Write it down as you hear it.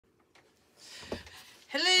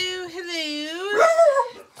hello.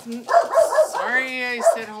 Sorry I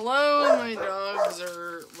said hello. My dogs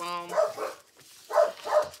are, well,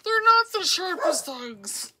 they're not the sharpest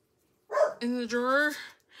dogs in the drawer.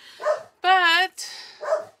 But,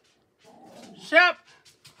 shut up.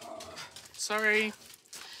 Sorry.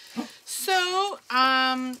 So,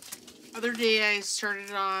 other day I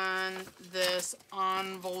started on this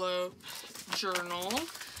envelope journal.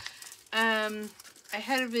 I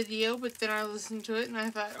had a video, but then I listened to it and I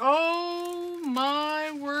thought, oh my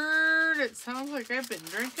word, it sounds like I've been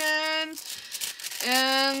drinking.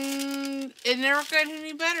 And it never got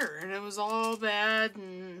any better. And it was all bad.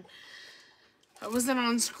 And I wasn't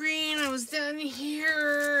on screen. I was down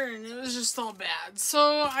here. And it was just all bad.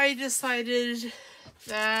 So I decided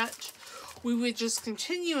that we would just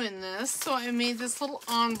continue in this. So I made this little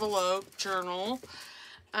envelope journal.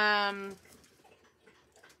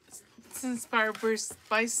 It's inspired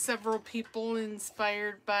by several people,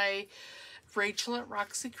 inspired by Rachel at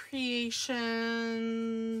Roxy Creations.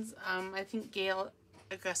 I think Gail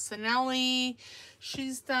Augustinelli,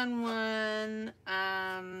 she's done one.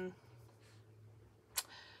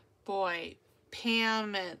 Boy,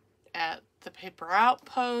 Pam at the Paper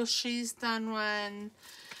Outpost, she's done one.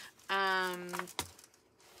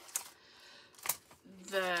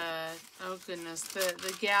 The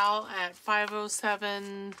gal at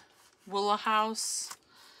 507 Willow House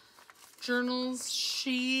Journals,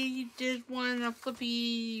 she did one, a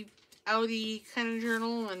flippy outy kind of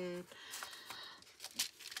journal, and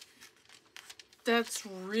that's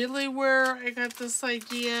really where I got this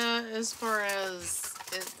idea as far as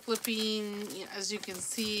it flipping. As you can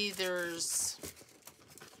see,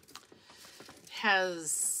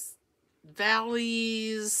 has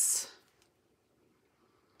valleys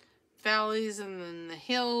and then the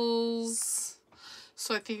hills.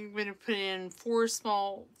 So I think I'm going to put in 4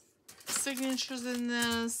 small signatures in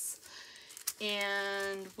this,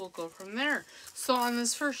 and we'll go from there. So on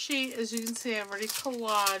this first sheet, as you can see, I've already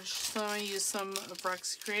collaged. So I'm going to use some of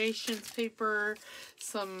Roxy Creations paper,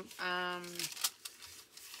 some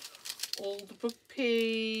old book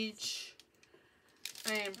page.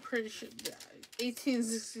 I am pretty sure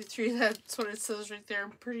 1863, that's what it says right there.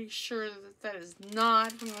 I'm pretty sure that is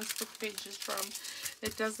not from this book page is from.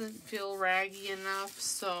 It doesn't feel raggy enough,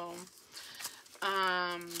 so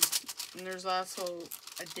and there's also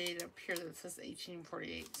a date up here that says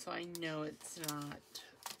 1848, so I know it's not,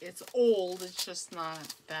 it's old, it's just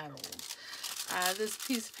not that old. This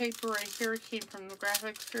piece of paper right here came from the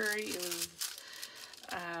Graphic Fairy. It was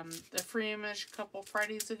the free image a couple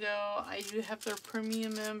Fridays ago. I do have their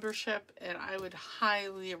premium membership, and I would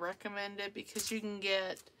highly recommend it because you can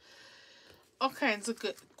get all kinds of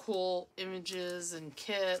good, cool images and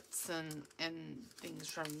kits and things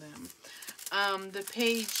from them. The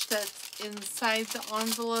page that's inside the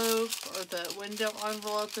envelope, or the window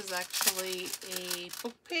envelope, is actually a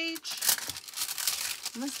book page.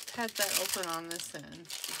 I must have had that open on this end,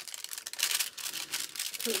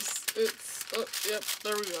 because it's, oh, yep,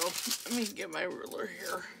 there we go. Let me get my ruler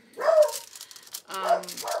here. Oh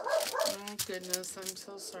goodness, I'm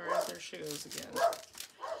so sorry. There she goes again.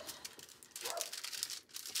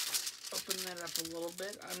 Open that up a little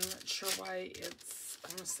bit. I'm not sure why it's, I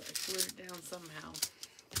must have glued it down somehow.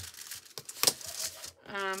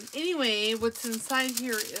 Anyway, what's inside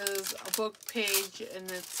here is a book page,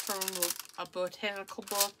 and it's from a botanical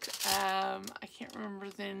book. I can't remember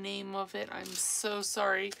the name of it. I'm so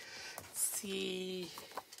sorry. Let's see.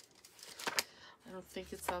 I don't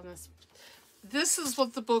think it's on this. This is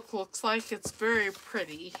what the book looks like. It's very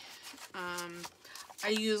pretty. I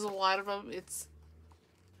use a lot of them.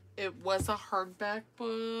 It was a hardback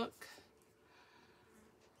book,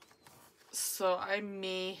 so I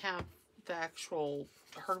may have the actual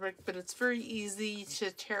hardback, but it's very easy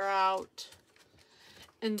to tear out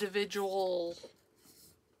individual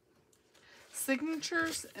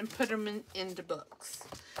signatures and put them into books.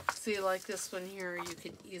 See, like this one here, you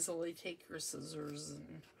could easily take your scissors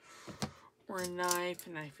or a knife. A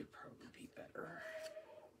knife would probably be better.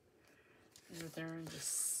 In there and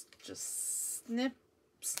just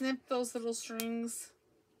snip those little strings.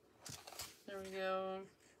 There we go.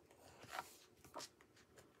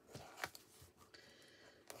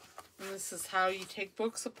 And this is how you take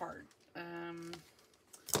books apart. And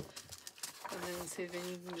then see, then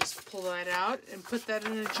you can just pull that out and put that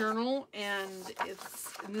in a journal. And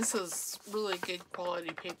this is really good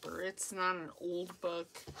quality paper. It's not an old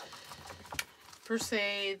book per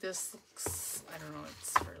se. This looks, I don't know,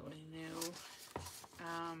 it's fairly new.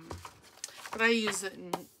 but I use it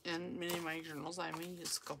in many of my journals. I may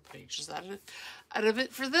use a couple pages out of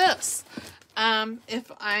it for this.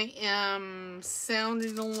 If I am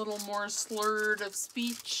sounding a little more slurred of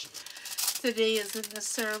speech, today isn't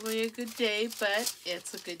necessarily a good day, but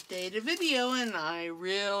it's a good day to video, and I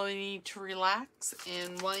really need to relax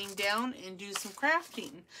and wind down and do some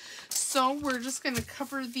crafting. So we're just going to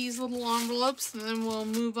cover these little envelopes, and then we'll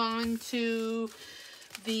move on to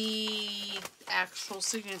the actual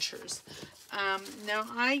signatures. Now,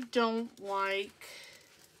 I don't like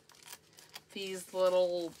these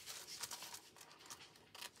little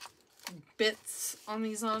bits on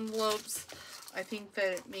these envelopes. I think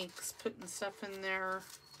that it makes putting stuff in there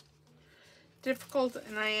difficult,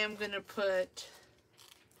 and I am going to put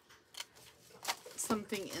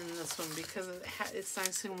something in this one because it's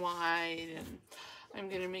nice and wide, and I'm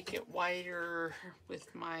going to make it wider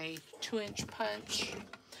with my 2-inch punch.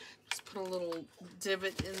 Just put a little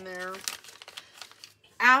divot in there.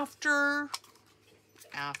 After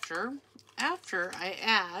I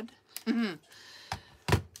add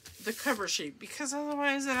the cover sheet, because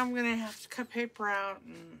otherwise then I'm going to have to cut paper out,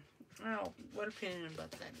 and oh, what a pain in the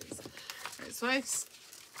butt that is. All right, so I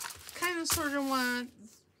kind of sort of want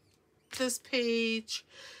this page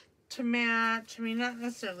to match. I mean, not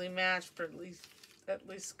necessarily match, but at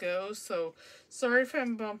least go. So sorry if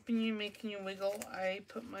I'm bumping you, making you wiggle. I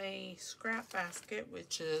put my scrap basket,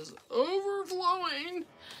 which is overflowing,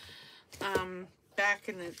 back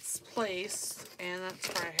in its place, and that's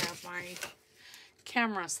where I have my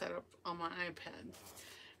camera set up on my iPad.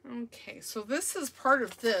 Okay, so this is part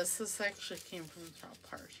of this. This actually came from the top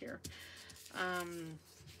part here.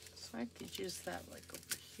 So I could use that like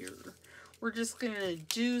over here. We're just gonna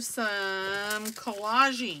do some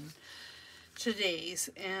collaging today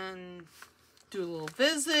and do a little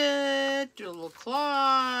visit, do a little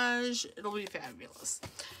collage. It'll be fabulous.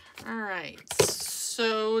 All right,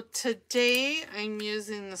 so today I'm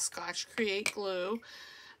using the Scotch Create glue.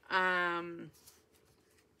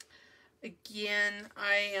 Again,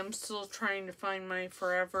 I am still trying to find my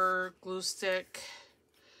forever glue stick.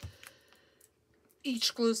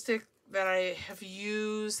 Each glue stick that I have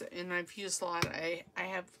used, and I've used a lot, I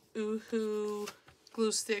have Oohoo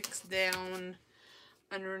glue sticks down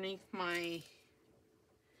underneath my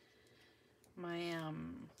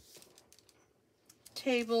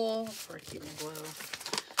table for keeping glue.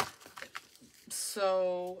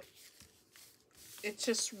 So it's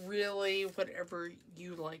just really whatever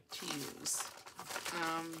you like to use.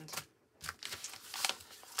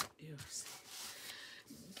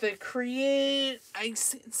 The Create,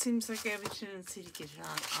 it seems like I have a tendency to get it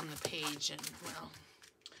on the page, and well,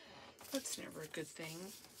 that's never a good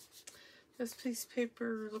thing. This piece of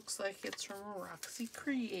paper looks like it's from Roxy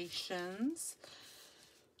Creations.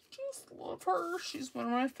 Just love her. She's one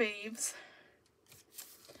of my faves.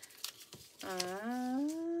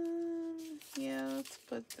 Yeah, let's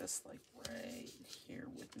put this like right here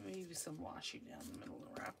with maybe some washi down the middle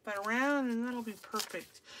and wrap that around, and that'll be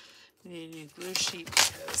perfect. You need a new glue sheet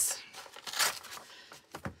because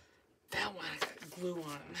that one I got glue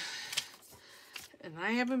on. And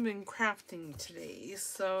I haven't been crafting today,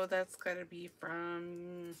 so that's got to be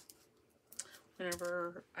from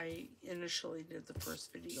whenever I initially did the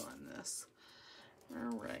first video on this.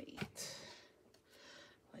 Alright.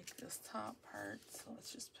 Like this top part, so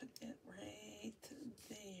let's just put it right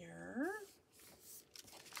there.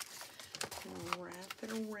 And wrap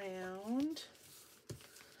it around.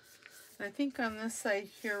 And I think on this side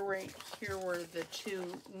here, right here where the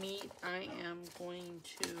two meet, I am going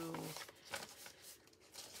to,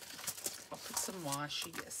 I'll put some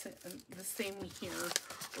washi, the same here,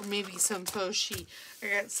 or maybe some Foshi. I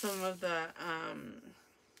got some of the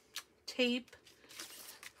tape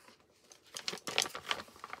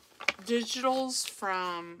digitals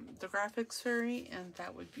from the Graphics Fairy, and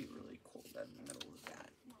that would be really cool down in the middle of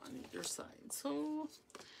that on either side. So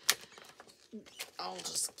I'll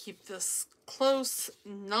just keep this close,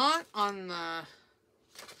 not in the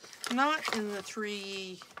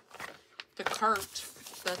cart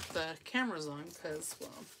that the camera's on, because,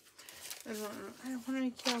 well, I don't want to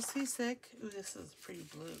make y'all seasick. Ooh, this is pretty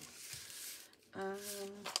blue.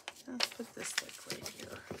 Let's put this like right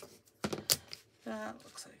here. That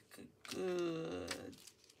looks like a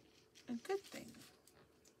good thing.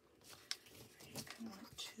 I kind of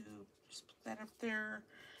want to just put that up there.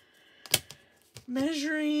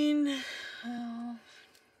 Measuring,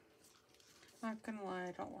 not gonna lie,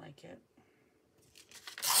 I don't like it.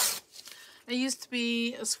 I used to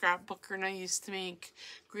be a scrapbooker, and I used to make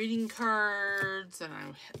greeting cards, and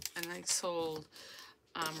I sold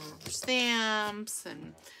stamps,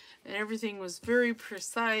 and And everything was very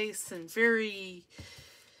precise and very,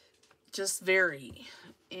 just very.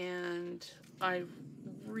 And I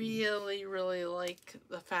really, really like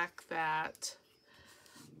the fact that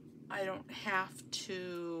I don't have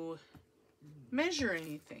to measure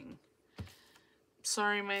anything.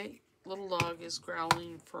 Sorry, my little dog is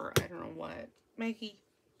growling for I don't know what. Maggie.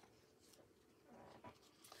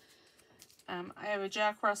 I have a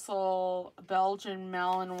Jack Russell Belgian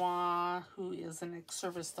Malinois who is an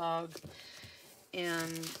ex-service dog.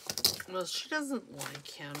 And, well, she doesn't like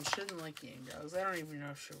him. She doesn't like game dogs. I don't even know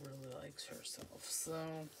if she really likes herself.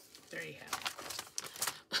 So, there you have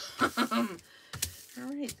it.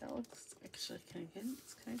 Alright, that looks actually kind of good.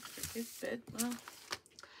 It's kind of a good bit. Well,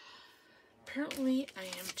 apparently I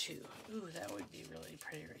am too. Ooh, that would be really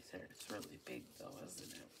pretty right there. It's really big though,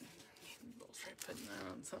 isn't it? We'll try putting that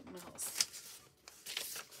on something else.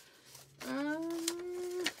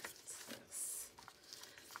 What's this?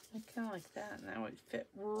 I kind of like that, and that would fit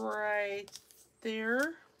right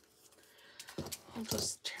there. I'll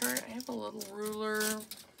just tear it. I have a little ruler, so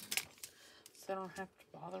I don't have to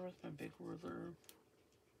bother with my big ruler.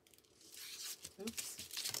 Oops.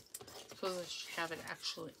 Suppose I should have it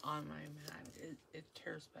actually on my mat. It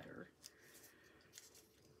tears better.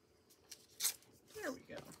 There we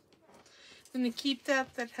go. And to keep that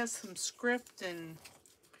has some script and,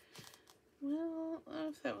 well,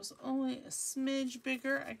 if that was only a smidge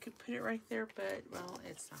bigger, I could put it right there, but, well,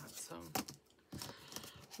 it's not, so.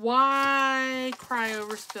 Why cry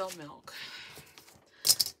over spilled milk?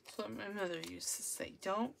 That's what my mother used to say.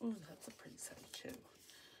 Don't, ooh, that's a pretty size too.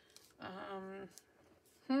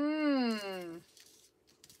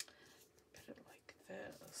 Put it like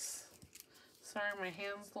this. Sorry, my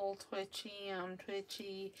hand's a little twitchy. I'm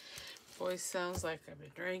twitchy. Voice sounds like I've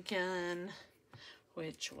been drinking,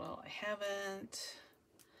 which, well, I haven't.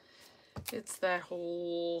 It's that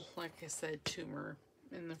whole, like I said, tumor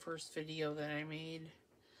in the first video that I made.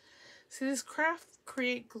 See, this craft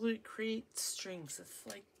create glue creates strings. It's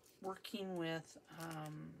like working with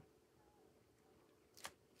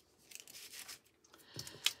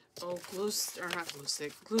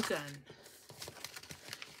glue gun.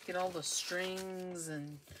 Get all the strings,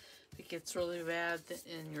 and if it gets really bad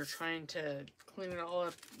and you're trying to clean it all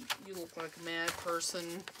up, you look like a mad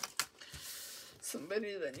person.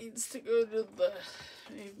 Somebody that needs to go to the,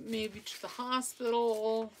 maybe to the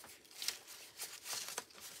hospital.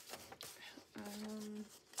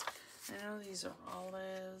 I know these are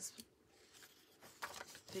olives.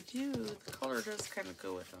 They do, the color does kind of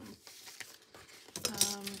go with them.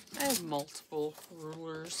 I have multiple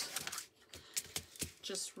rulers.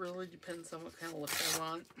 Just really depends on what kind of look I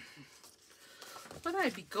want. What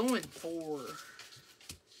I'd be going for.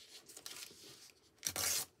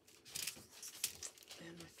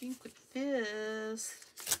 And I think with this,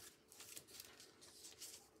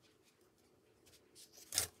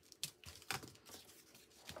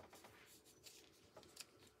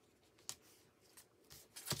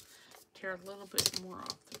 tear a little bit more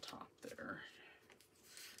off the top there.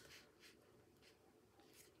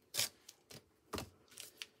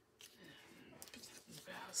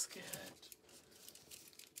 Basket.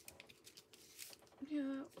 Yeah,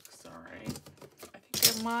 that looks alright. I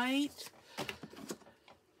think I might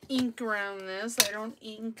ink around this. I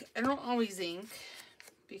don't always ink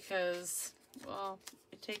because, well,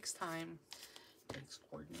 it takes time. It takes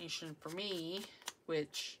coordination for me,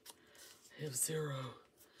 which I have zero.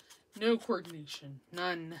 No coordination.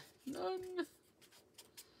 None.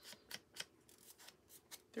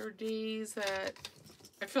 There are days that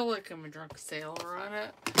I feel like I'm a drunk sailor on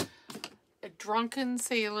it. A drunken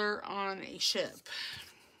sailor on a ship.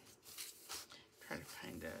 Try to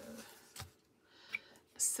find a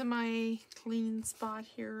semi-clean spot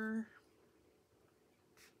here.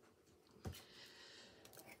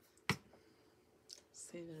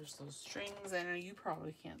 See, there's those strings. I know you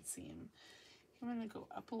probably can't see them. I'm going to go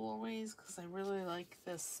up a little ways because I really like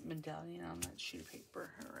this medallion on that sheet of paper.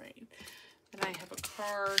 Alright. Then I have a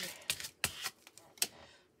card.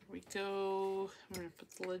 We go. I'm going to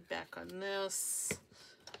put the lid back on this.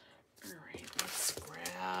 Alright, let's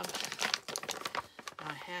grab.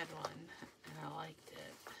 I had one and I liked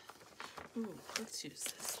it. Ooh, let's use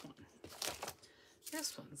this one.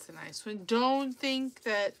 This one's a nice one. Don't think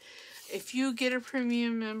that if you get a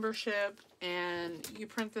premium membership and you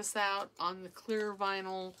print this out on the clear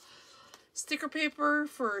vinyl sticker paper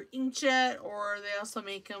for inkjet, or they also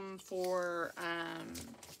make them for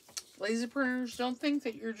laser printers, don't think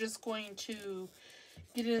that you're just going to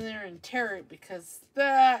get in there and tear it, because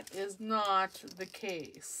that is not the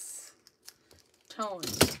case. I'm telling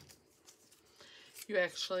you. You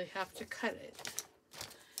actually have to cut it.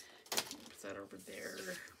 that over there.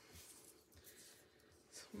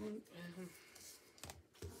 So,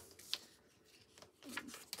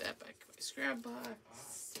 put that back in my scrap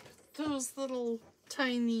box. Put those little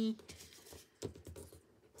tiny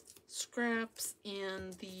scraps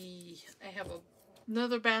in the, I have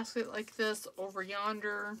another basket like this over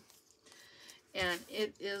yonder, and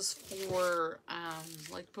it is for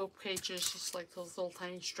like book pages, just like those little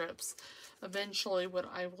tiny strips. Eventually what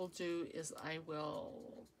I will do is I will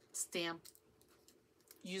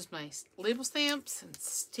use my label stamps and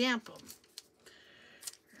stamp them.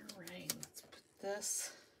 Alright, let's put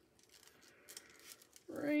this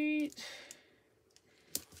right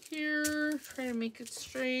here, try to make it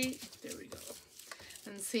straight. There we go.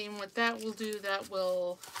 And seeing what that will do, that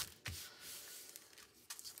will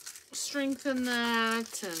strengthen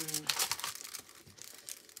that, and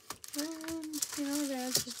you know, it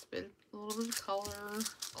adds just a little bit of color.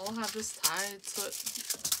 I'll have this tied so the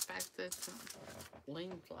fact that it's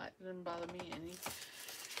laying flat didn't bother me any.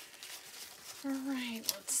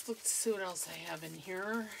 Alright, let's look to see what else I have in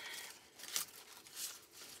here.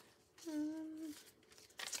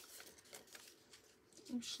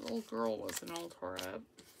 This little girl wasn't all tore up.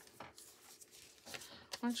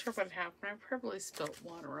 I'm not sure what happened. I probably spilled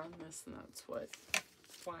water on this, and that's why.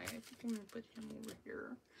 I think I'm going to put him over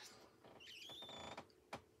here.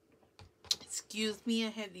 Excuse me, I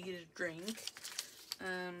had to get a drink.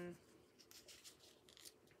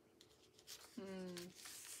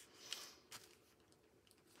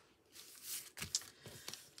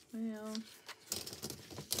 Well,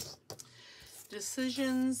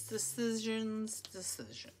 decisions. Let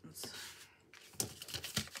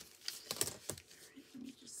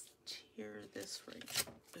me just tear this right.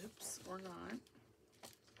 Oops, or not.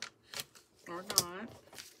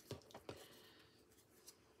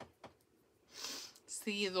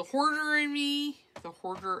 See, the hoarder in me, the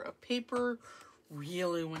hoarder of paper,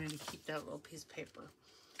 really wanted to keep that little piece of paper.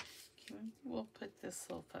 Okay, we'll put this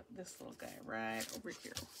little guy right over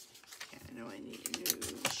here. Okay, I know I need a new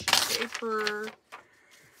sheet of paper.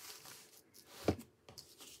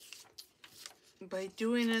 By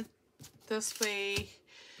doing it this way,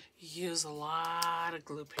 you use a lot of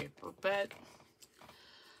glue paper, but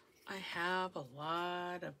I have a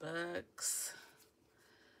lot of books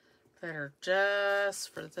that are just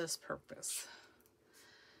for this purpose.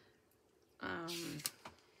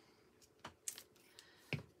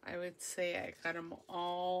 I would say I got them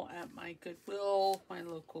all at my Goodwill, my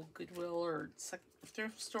local Goodwill or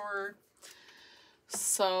thrift store.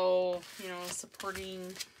 So, you know,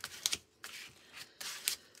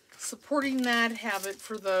 supporting that habit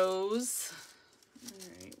for those.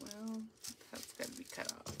 Alright, well, that's got to be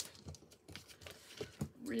cut off.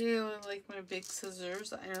 Really like my big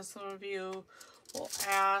scissors. I know some of you will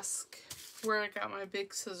ask where I got my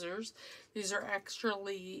big scissors. These are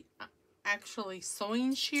actually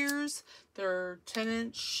sewing shears. They're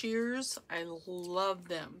 10-inch shears. I love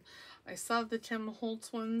them. I saw the Tim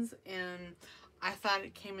Holtz ones and I thought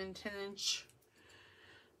it came in 10-inch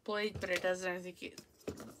blade, but it doesn't. I think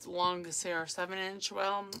it's long as they are 7-inch.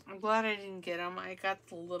 Well, I'm glad I didn't get them. I got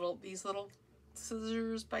these little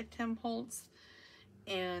scissors by Tim Holtz,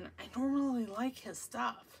 and I normally like his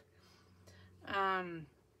stuff.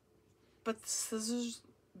 But the scissors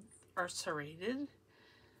are serrated,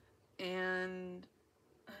 and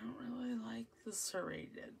I don't really like the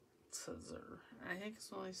serrated scissor. I think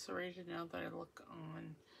it's only serrated now that I look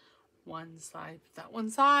on one side. But that one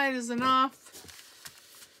side is enough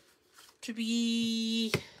to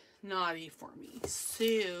be naughty for me. So,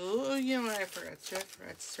 you know what I forgot to? I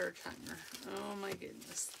forgot to start a timer. Oh my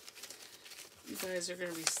goodness. You guys are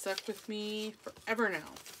going to be stuck with me forever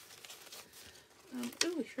now.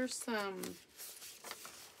 Ooh, here's some,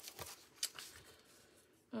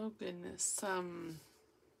 oh goodness, some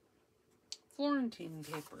Florentine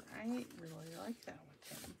paper. I really like that with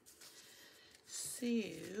him. So, I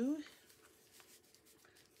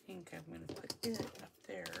think I'm going to put it up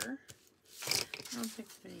there. I don't think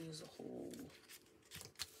I'm going to use a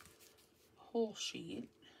whole sheet,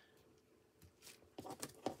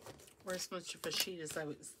 or as much of a sheet as I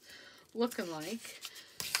was looking like.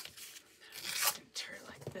 I'm just going to tear it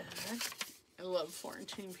like that. I love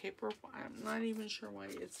Florentine paper. I'm not even sure why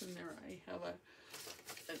it's in there. I have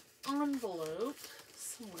an envelope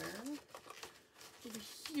somewhere over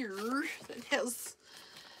here that has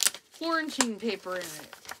Florentine paper in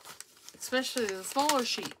it, especially the smaller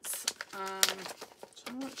sheets. So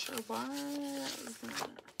I'm not sure why that was in there.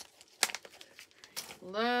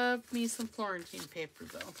 Love me some Florentine paper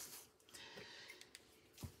though.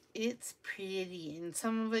 It's pretty, and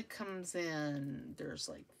some of it comes in, there's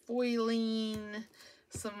like foiling,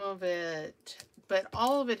 some of it, but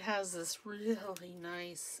all of it has this really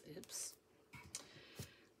nice,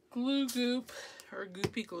 glue goop, or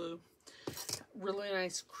goopy glue. Really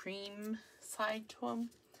nice cream side to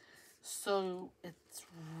them. So it's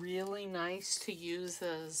really nice to use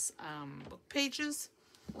as book pages.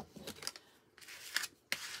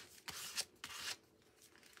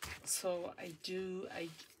 So I do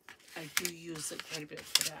use it quite a bit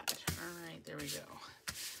for that. All right, there we go.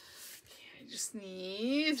 Okay, I just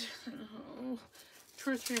need 2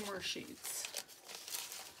 or 3 more sheets.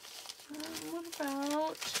 What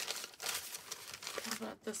about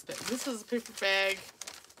this bit? This is a paper bag.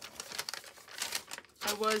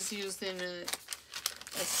 I was using it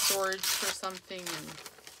as storage for something, and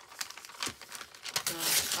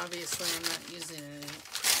obviously I'm not using it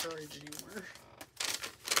for storage anymore.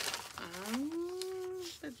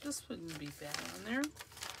 But this wouldn't be bad on there.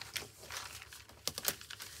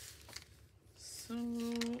 So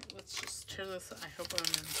let's just tear this. I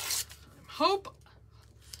hope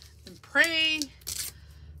and pray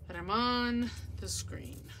that I'm on the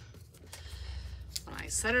screen. When I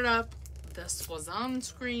set it up, this was on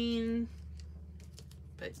screen,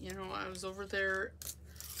 but you know, I was over there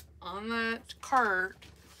on that cart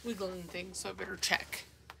wiggling things, so I better check.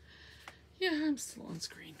 Yeah, I'm still on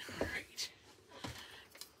screen. All right.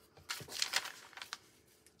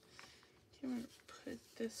 I'm going to put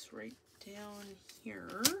this right down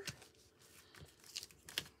here.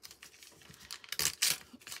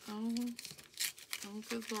 Oh,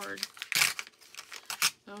 good Lord.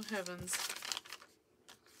 Oh, heavens.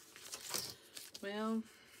 Well,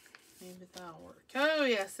 maybe that'll work. Oh,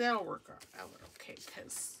 yes, that'll work out okay,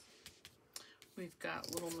 because we've got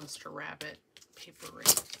little Mr. Rabbit paper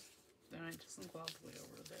right. No, it doesn't go all the way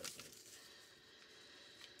over there, but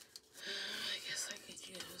I guess I could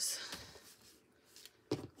use.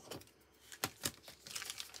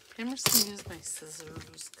 I'm just going to use my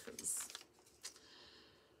scissors because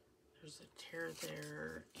there's a tear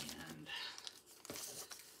there, and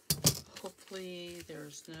hopefully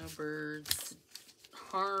there's no birds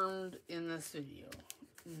harmed in this video.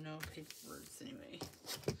 No paper birds anyway.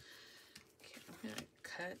 Okay, I'm going to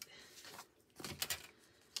cut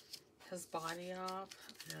his body off.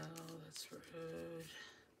 No, that's rude.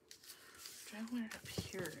 I want it up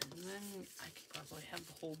here, and then I could probably have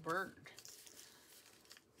the whole bird.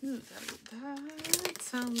 Ooh, that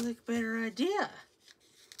sounds like a better idea.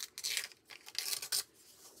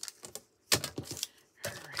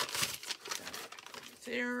 Alright, right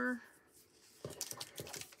there.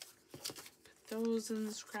 Put those in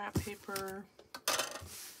the scrap paper.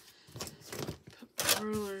 Put my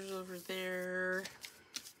rulers over there.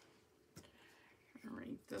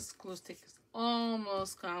 Alright, this glue stick is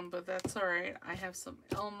almost gone, but that's alright. I have some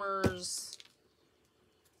Elmer's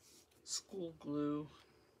school glue.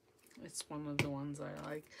 It's one of the ones I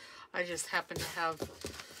like. I just happen to have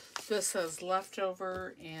this as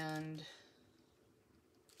leftover, and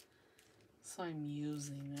so I'm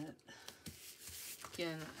using it.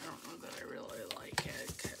 Again, I don't know that I really like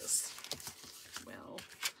it because, well,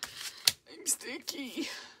 I'm sticky.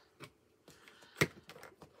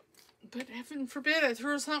 But heaven forbid I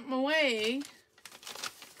throw something away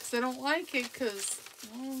because I don't like it because,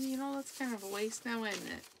 well, you know, that's kind of a waste now, isn't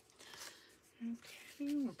it? Okay, I'm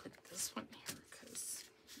going to put this one here because,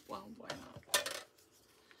 well, why not?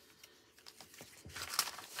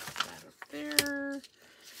 Put that up there.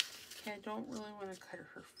 Okay, I don't really want to cut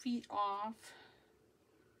her feet off.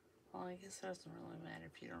 Well, I guess it doesn't really matter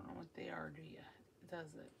if you don't know what they are, do you?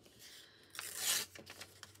 Does it?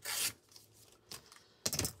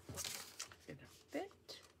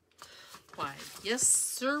 Why, yes,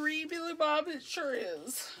 sirree, Billy Bob, it sure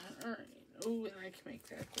is. Alright. Oh, and I can make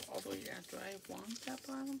that go all the way down. Do I want that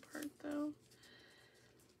bottom part, though?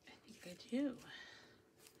 I think I do.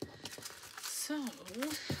 So,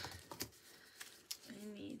 I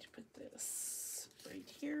need to put this right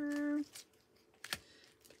here.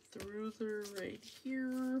 Put the ruler right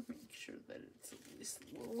here. Make sure that it's at least a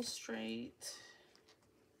little straight.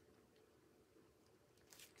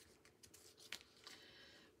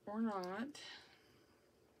 Or not.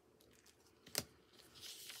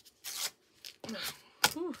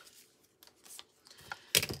 Whew.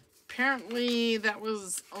 Apparently that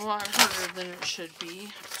was a lot harder than it should be.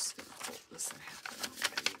 I'm just going to fold this in half.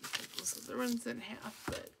 I didn't fold those other ones in half,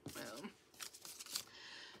 but, well,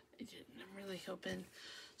 I didn't. I'm really hoping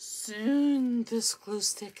soon this glue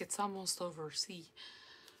stick, it's almost over, see,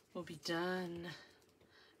 will be done.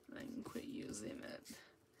 And I can quit using it.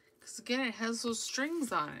 Because again, it has those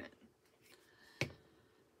strings on it.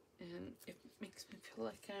 And it makes me feel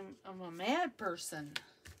like I'm a mad person.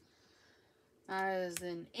 Not as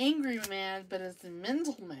in angry mad, but as in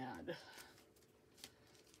mental mad.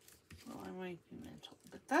 Well, I might be mental,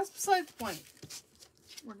 but that's beside the point.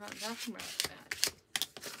 We're not talking about that.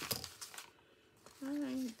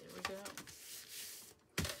 Alright, there we go.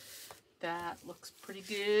 That looks pretty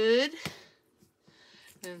good.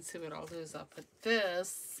 And see what I'll do is I'll put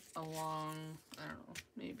this along, I don't know,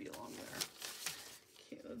 maybe along there.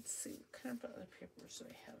 Okay, let's see what kind of other papers do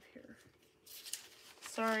I have here.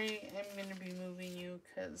 Sorry, I'm going to be moving you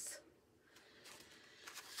because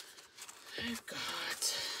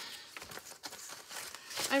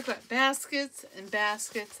I've got baskets and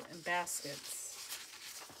baskets and baskets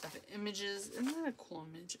of images. Isn't that a cool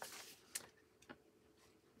image?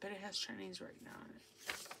 But it has Chinese writing on it.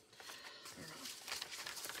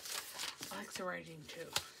 I like the writing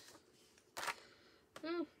too.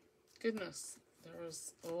 Oh, goodness. There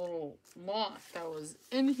was a little moth that was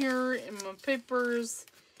in here in my papers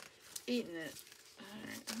eating it.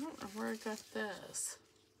 Alright, I don't know where I got this.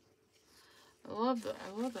 I love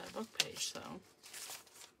that book page though.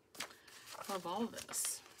 I love all of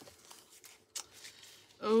this.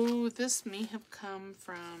 Oh, this may have come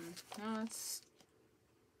from, no, it's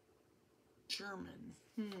German.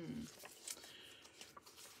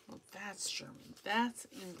 Well, that's German. That's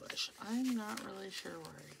English. I'm not really sure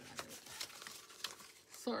where I got it.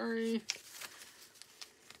 Sorry.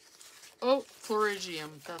 Oh,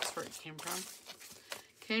 Florigium. That's where it came from.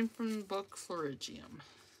 Came from the book Florigium.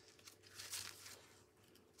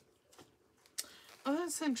 Oh,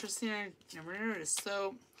 that's interesting. I never noticed.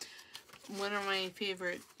 So, one of my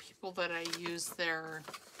favorite people that I use their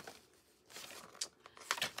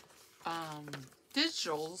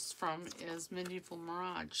digitals from is Medieval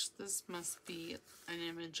Mirage. This must be an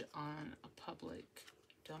image on a public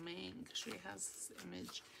domain because she has this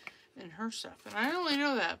image in her stuff. And I only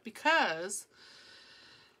know that because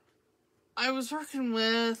I was working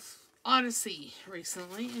with Odyssey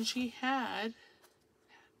recently and she had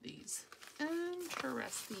these.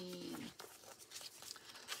 Interesting.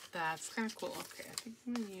 That's kind of cool. Okay, I think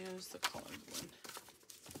I'm going to use the colored one.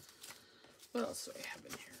 What else do I have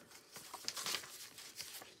in here?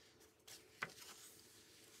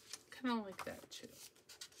 Kind of like that too.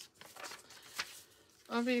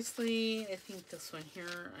 Obviously, I think this one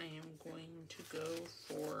here, I am going to go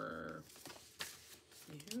for,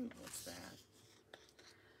 what's that?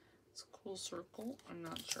 It's a cool circle. I'm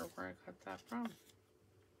not sure where I got that from.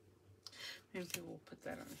 Maybe we'll put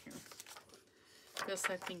that on here. This,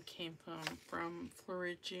 I think, came from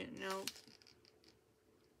Florigium. Nope.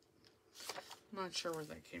 I'm not sure where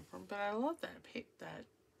that came from, but I love the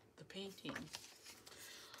painting.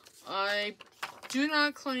 I do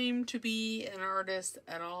not claim to be an artist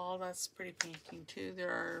at all. That's pretty painting too.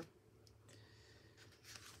 There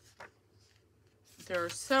are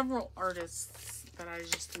several artists that I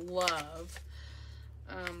just love.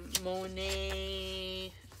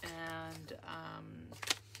 Monet and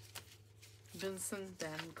Vincent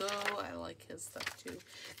van Gogh. I like his stuff too,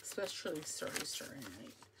 especially Starry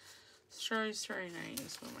Night. Starry Night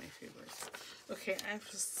is one of my favorites. Okay, I have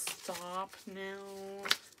to stop now.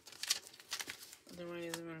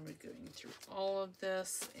 Otherwise, I'm going to be going through all of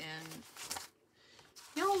this, and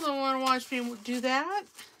y'all don't want to watch me do that.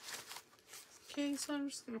 Okay, so I'm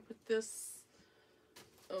just going to put this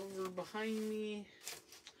over behind me.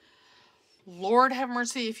 Lord have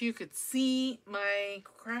mercy, if you could see my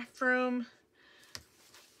craft room.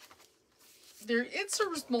 It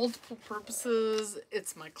serves multiple purposes.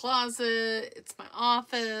 It's my closet, it's my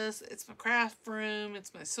office, it's my craft room,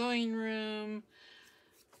 it's my sewing room.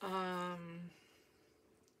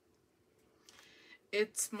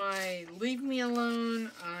 It's my leave me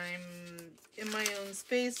alone, I'm in my own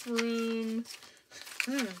space room.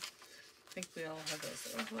 I think we all have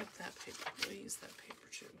those. I like that paper. We'll use that paper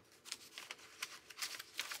too.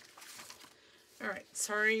 Alright,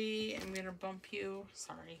 sorry, I'm gonna bump you.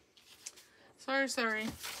 Sorry. Sorry.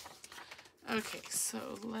 Okay,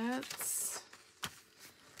 so let's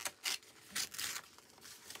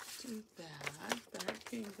do that. That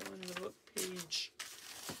can go in the book page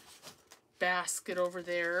basket over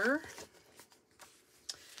there.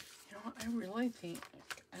 You know what, I really think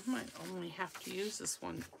I might only have to use this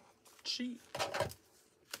one sheet.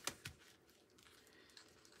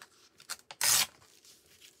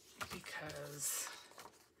 Because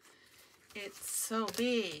it's so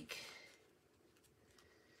big.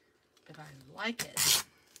 But I like it.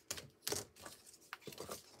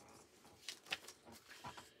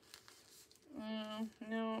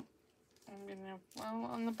 No, I'm gonna, well,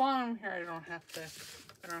 on the bottom here, I don't have to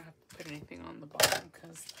put anything on the bottom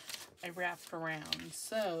because I wrapped around.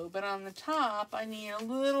 So, but on the top, I need a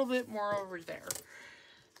little bit more over there.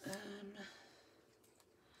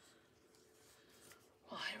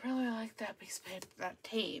 Well, I really like that piece of paper, that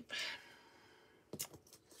tape.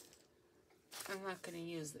 I'm not going to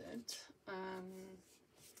use it.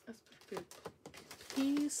 Let's put a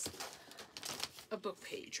piece, a book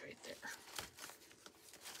page right there.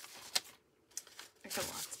 I got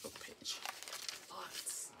lots of book page.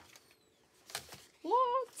 Lots.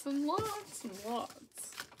 Lots and lots and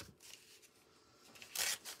lots.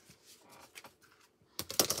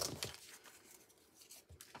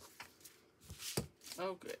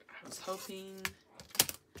 Oh, good. I was hoping. Did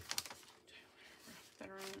I wrap that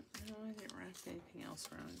around? No, I didn't wrap anything else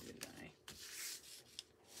around, did I?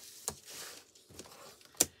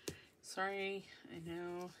 Sorry, I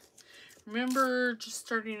know. Remember, just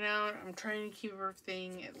starting out, I'm trying to keep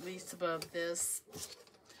everything at least above this.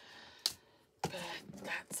 But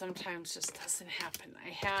that sometimes just doesn't happen. I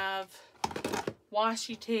have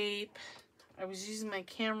washi tape. I was using my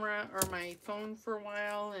camera or my phone for a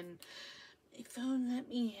while, and my phone let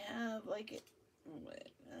me have like I don't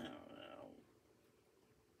know,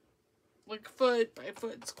 like foot by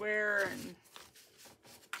foot square, and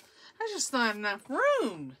there's just not enough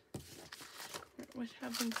room. What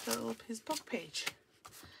happened to that little piece of book page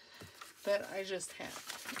that I just had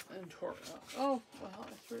and tore it up? Oh, well,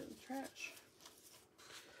 I threw it in the trash.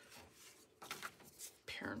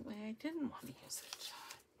 Apparently, I didn't want to use it.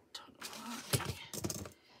 Don't know why.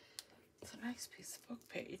 It's a nice piece of book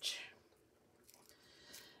page.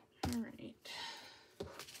 All right.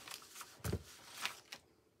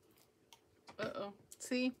 Uh-oh.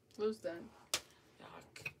 See? Glue's done.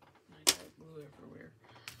 Yuck. I got glue everywhere.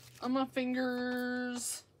 On my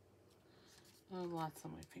fingers. Oh, lots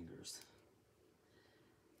on my fingers.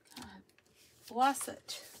 God bless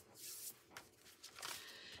it.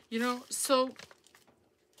 You know, so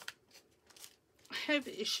I have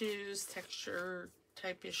issues, texture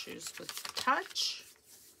type issues with touch.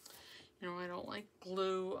 You know, I don't like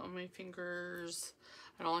glue on my fingers.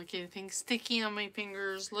 I don't like anything sticky on my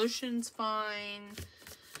fingers. Lotion's fine.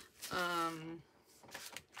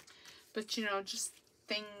 But, you know, just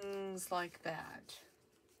things like that.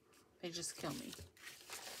 They just kill me.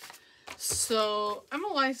 So, I'm a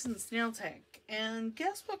licensed nail tech. And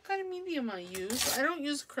guess what kind of medium I use? I don't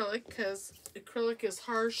use acrylic because acrylic is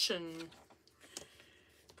harsh and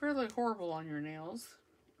fairly horrible on your nails.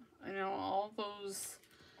 I know all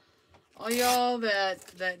y'all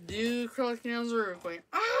that do acrylic nails are going,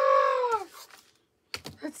 ah,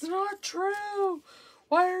 that's not true.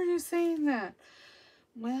 Why are you saying that?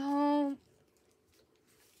 Well,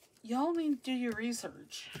 y'all need to do your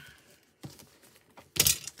research.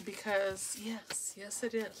 Because, yes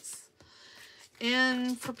it is.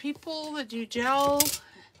 And for people that do gel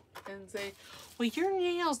and say, well, your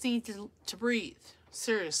nails need to breathe.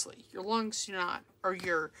 Seriously, your lungs do not. Or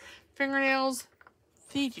your fingernails,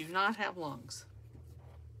 they do not have lungs.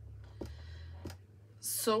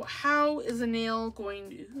 So how is a nail going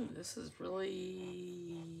to... Ooh, this is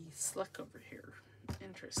really slick over here.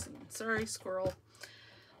 Interesting. Sorry, squirrel.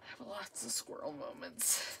 I have lots of squirrel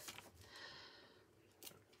moments.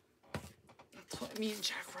 That's why me and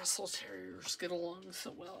Jack Russell Terriers get along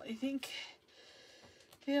so well. I think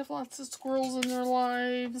they have lots of squirrels in their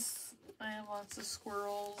lives. I have lots of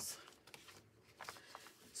squirrels.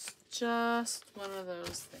 It's just one of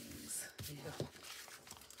those things. Yeah.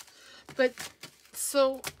 But,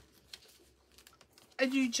 so, I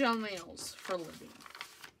do gel nails for a living.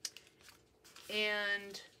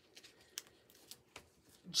 And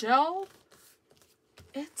gel,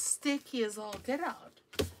 it's sticky as all get out.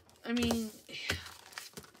 I mean,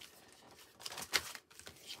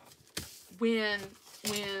 when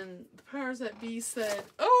the powers that be said,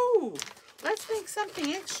 oh, let's make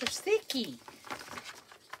something extra sticky,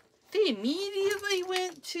 they immediately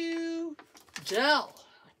went to gel.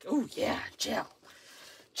 Like, oh yeah, gel.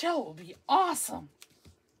 Gel will be awesome.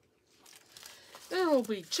 It'll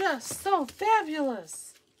be just so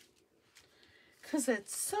fabulous. 'Cause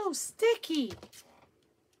it's so sticky.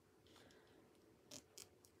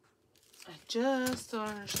 I just don't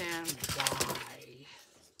understand why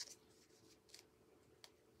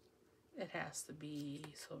it has to be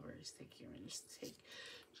so very sticky. I'm gonna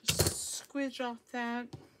just squidge off that.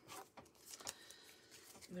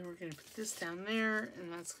 And then we're gonna put this down there,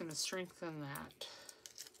 and that's gonna strengthen that.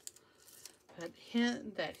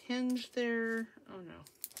 That hinge there. Oh no.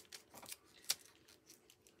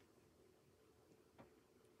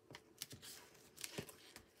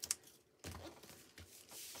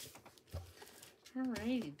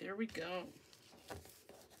 Alrighty, there we go.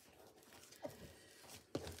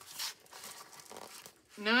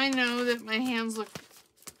 Now I know that my hands look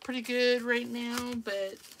pretty good right now,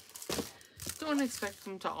 but don't expect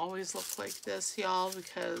them to always look like this, y'all,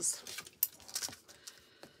 because,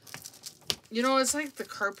 you know, it's like the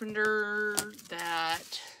carpenter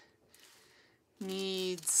that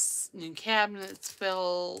needs new cabinets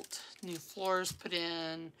built, new floors put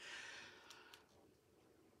in.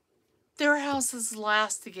 Their house is the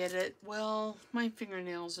last to get it. Well, my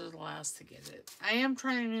fingernails are the last to get it. I am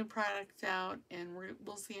trying a new product out, and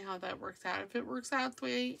we'll see how that works out. If it works out the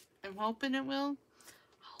way I'm hoping it will,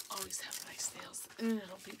 I'll always have nice nails, and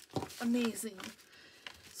it'll be amazing.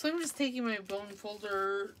 So I'm just taking my bone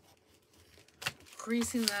folder,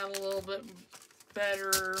 greasing that a little bit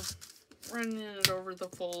better, running it over the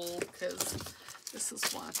fold, because this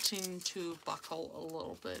is wanting to buckle a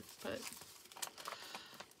little bit, but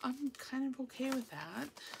I'm kind of okay with that.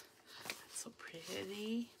 That's so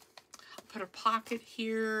pretty. I'll put a pocket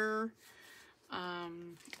here,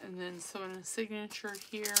 and then sew in a signature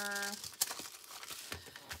here.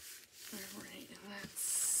 Alright, and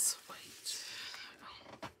that's white.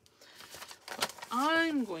 What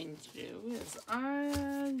I'm going to do is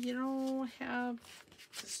have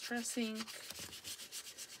Distress ink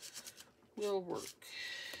will work.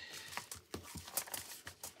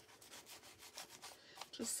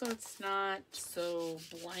 Just so it's not so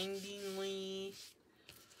blindingly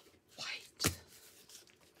white.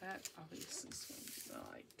 That obviously is going to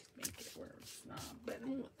make it where it's not. But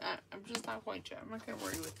I'm just not quite sure. I'm not going to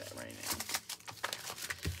worry with that right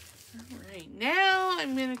now. Alright, now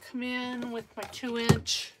I'm going to come in with my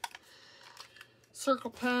 2-inch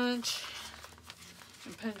circle punch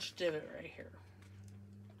and punch a divot right here.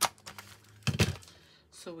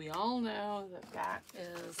 So we all know that that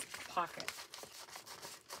is a pocket.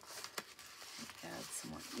 Add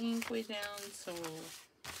some more ink way down so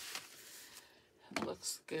it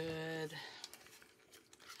looks good.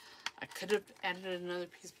 I could have added another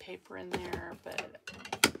piece of paper in there, but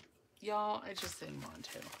y'all, I just didn't want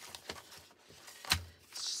to.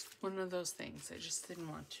 It's just one of those things. I just didn't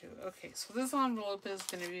want to. Okay, so this envelope is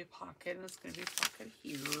going to be a pocket, and it's going to be a pocket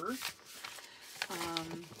here.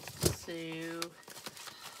 So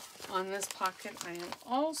on this pocket, I am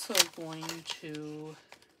also going to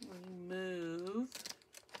remove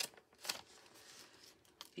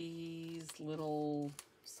these little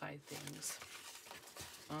side things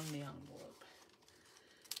on the envelope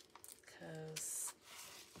because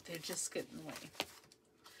they just get in the way.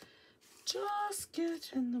 Just get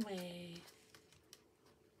in the way.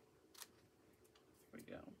 There we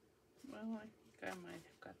go. Well, I think I might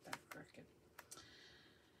have got that crooked.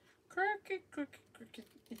 Crooked.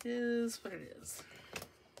 It is what it is.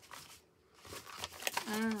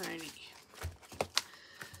 Alrighty.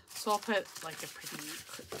 So I'll put like a pretty,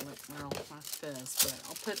 well, not this, but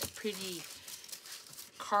I'll put a pretty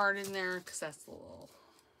card in there because that's a little,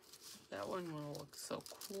 that one will look so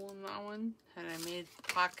cool in that one. And I made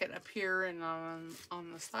the pocket up here and on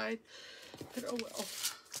the side, but oh well.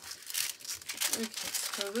 Okay,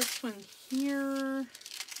 so this one here,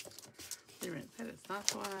 wait a minute, that is not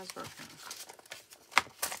the one I was working on.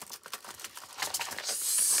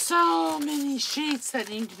 So many sheets that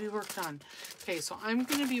need to be worked on. Okay, so I'm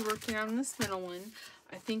going to be working on this middle one.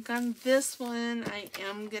 I think on this one, I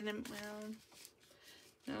am going to, well,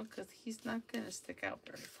 no, because he's not going to stick out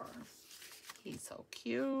very far. He's so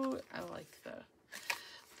cute. I like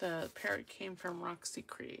the parrot came from Roxy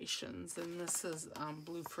Creations, and this is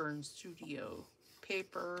Blue Fern Studio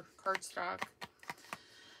paper, cardstock.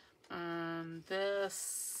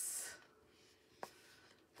 This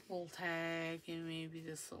little tag, and maybe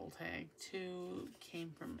this little tag too,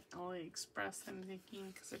 came from AliExpress, I'm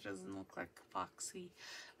thinking, because it doesn't look like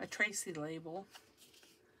a Tracy label.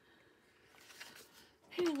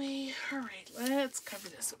 Anyway, alright, let's cover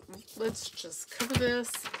this. Let's just cover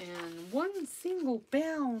this in one single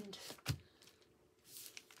bound.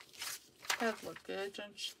 That'd look good, don't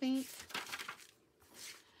you think?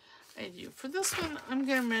 I do. For this one, I'm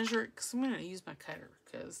going to measure it because I'm going to use my cutter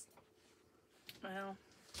because, well,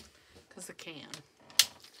 because I can.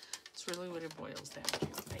 It's really what it boils down to.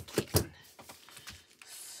 I can.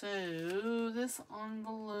 So, this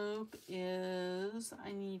envelope is,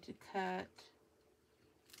 I need to cut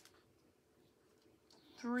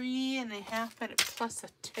 3.5 at it plus a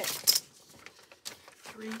tip.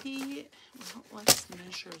 3, well, let's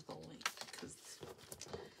measure the length because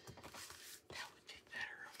that would be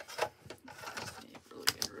better. I need a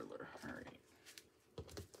really good ruler. Alright.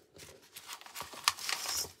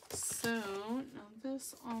 So, now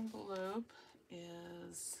this envelope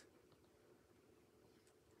is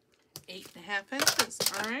 8.5 inches.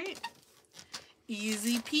 Alright.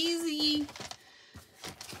 Easy peasy.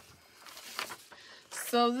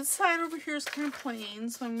 So this side over here is kind of plain,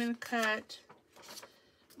 so I'm going to cut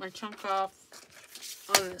my chunk off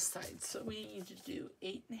on this side. So we need to do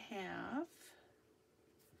 8.5.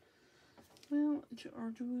 Well, or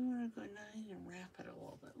do we want to go 9 and wrap it a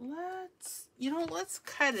little bit? Let's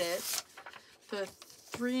cut it the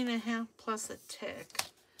 3.5 plus a tick.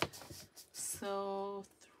 So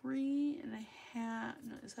 3.5,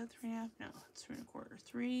 no, is that 3.5? No, it's 3.25.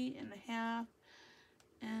 3.5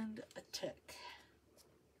 and a tick.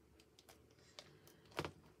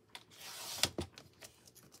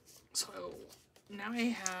 So now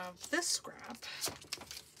I have this scrap.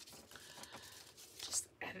 Just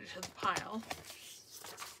add it to the pile.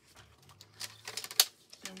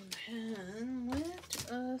 And then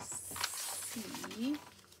let us see.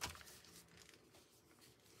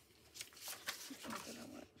 Not that I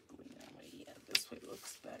want it going that way yet. This way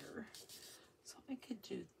looks better. So I could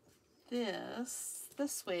do this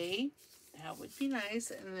way. That would be nice.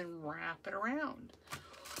 And then wrap it around.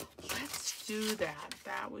 Let's do that.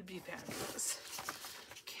 That would be fabulous.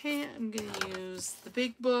 Okay, I'm going to use the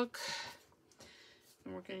big book.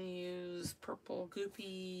 And we're going to use purple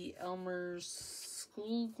goopy Elmer's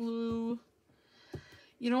school glue.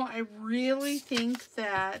 You know, I really think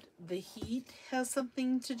that the heat has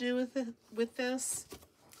something to do with this.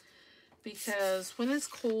 Because when it's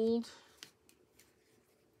cold,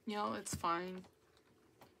 you know, it's fine.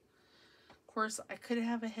 Of course, I could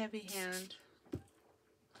have a heavy hand.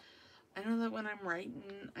 I know that when I'm writing,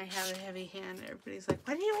 I have a heavy hand. Everybody's like,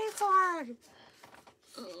 why do you write so hard?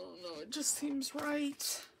 Oh, no, it just seems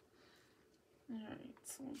right. Alright,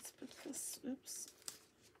 so let's put this, oops,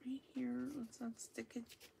 right here. Let's not stick it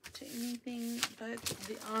to anything but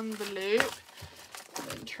the envelope. And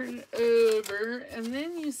then turn it over. And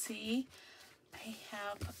then you see, I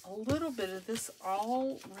have a little bit of this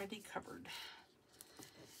already covered.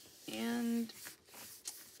 And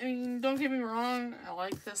I mean, don't get me wrong, I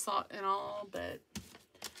like this and all, but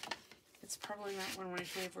it's probably not one of my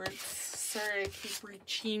favorites. Sorry, I keep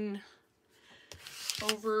reaching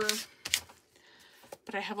over.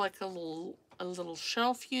 But I have like a little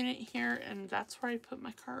shelf unit here, and that's where I put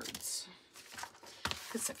my cards.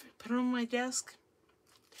 Because if I put them on my desk,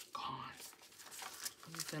 they're gone.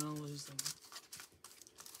 I'm gonna lose them.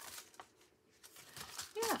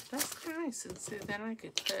 Yeah, that's kind of nice. And see, then I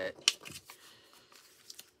could put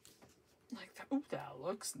like that. Ooh, that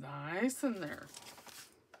looks nice in there.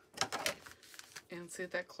 And see,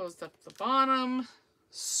 that closed up the bottom.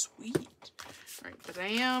 Sweet. All right, but I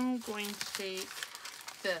am going to take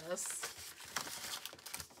this.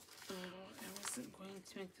 Oh, I wasn't going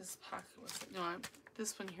to make this pocket with it. No,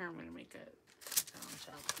 this one here I'm going to make it on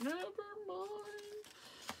top. Never mind.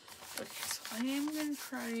 Okay, so I am going to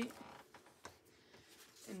try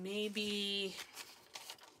and maybe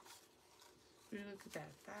look at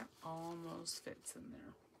that. That almost fits in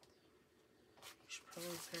there. Should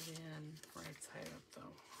probably put it in right side up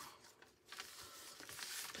though.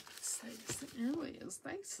 But this side isn't nearly as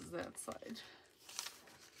nice as that side.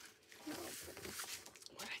 No,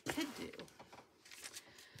 what I could do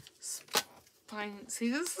is find, see,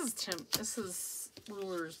 this is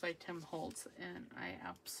Rulers by Tim Holtz, and I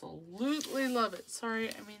absolutely love it. Sorry,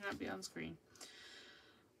 I may not be on screen.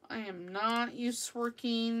 I am not used to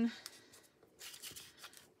working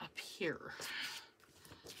up here.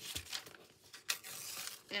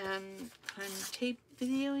 And I'm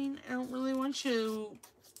videoing. I don't really want you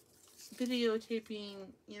videotaping,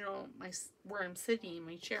 you know, where I'm sitting in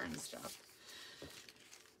my chair and stuff.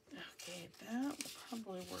 Okay, that will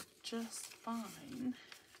probably work just fine.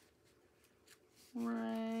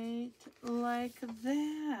 Right like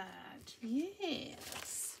that.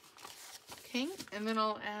 Yes. Okay, and then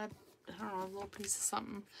I'll add, I don't know, a little piece of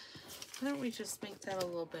something. Why don't we just make that a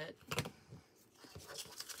little bit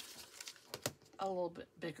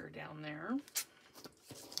bigger down there.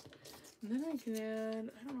 And then I can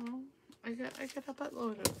add, I don't know, I got a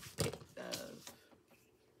buttload of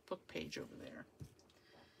book page over there.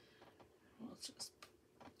 Let's just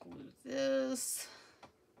glue this.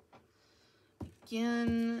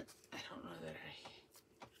 Again, I don't know that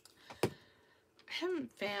I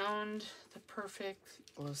haven't found the perfect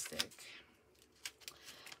glue stick.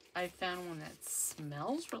 I found one that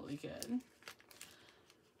smells really good.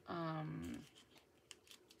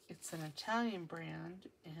 It's an Italian brand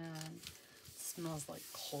and it smells like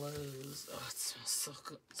clothes. Oh, it smells so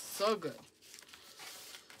good. So good.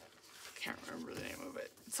 Can't remember the name of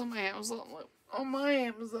it. It's on my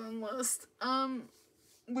Amazon list.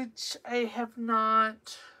 Which I have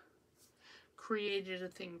not created a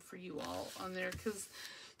thing for you all on there because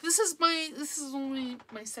this is only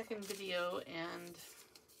my second video, and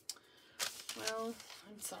Well,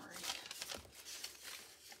 I'm sorry.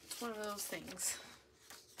 It's one of those things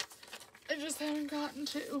I just haven't gotten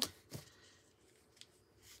to.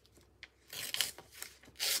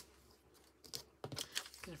 I'm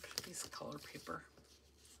gonna put a piece of color paper.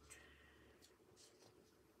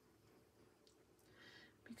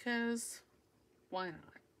 Because why not?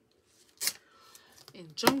 In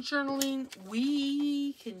junk journaling,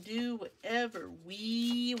 we can do whatever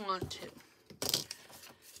we want to.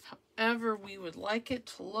 However we would like it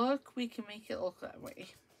to look, we can make it look that way.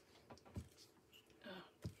 Oh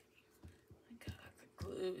my god, the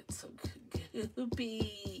glue, it's so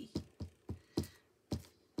goopy.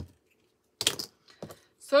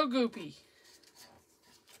 So goopy.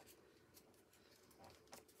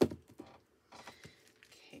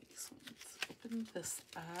 Okay, so let's open this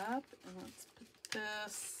up and let's put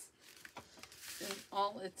this in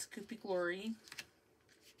all its goopy glory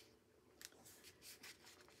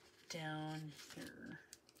down here.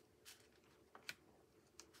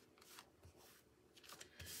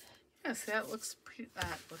 Yeah, see, that looks pretty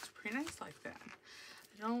nice like that.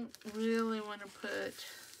 I don't really want to put,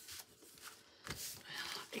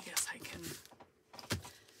 well, I guess I can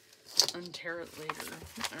untear it later.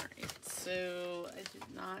 Alright, so I did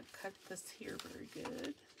not cut this here very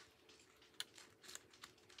good.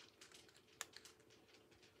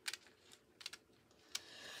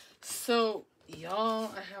 So,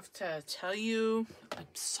 y'all, I have to tell you, I'm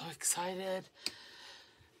so excited.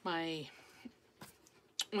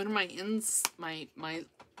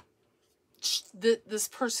 This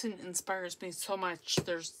person inspires me so much.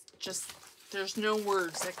 There's no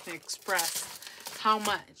words that can express how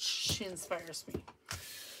much she inspires me.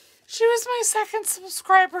 She was my second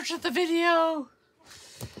subscriber to the video.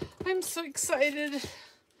 I'm so excited.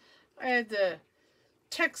 I had to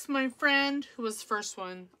text my friend who was the first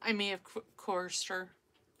one. I may have coerced her.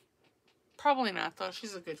 Probably not, though.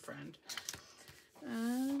 She's a good friend. What do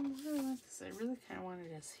I want to say? I really kind of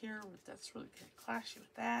wanted this here, but that's really kind of clashy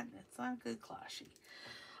with that, and it's not good clashy.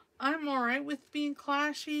 I'm alright with being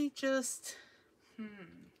clashy, just, you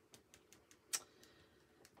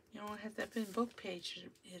know, had that been book page,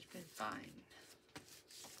 it'd been fine.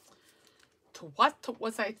 To what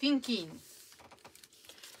was I thinking?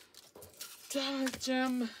 Damn it,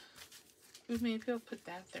 Jim. Maybe I'll put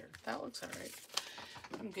that there. That looks alright.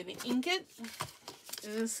 I'm gonna ink it.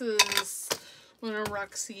 And this is one of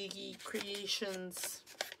Roxy Creations,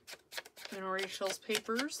 you know, Rachel's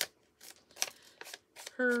papers.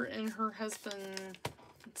 Her and her husband,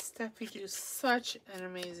 Steffi, do such an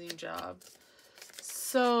amazing job.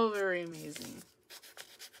 So very amazing.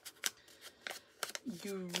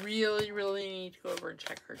 You really, really need to go over and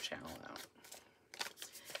check her channel out.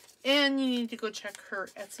 And you need to go check her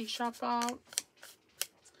Etsy shop out.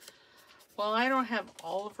 Well, I don't have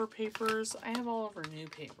all of her papers. I have all of her new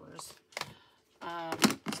papers.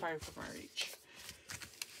 Sorry for my reach.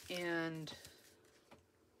 And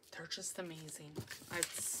they're just amazing.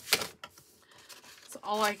 That's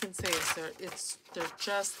all I can say is they're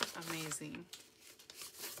just amazing.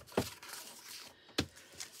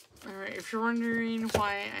 Alright, if you're wondering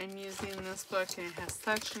why I'm using this book and it has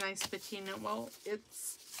such a nice patina, well,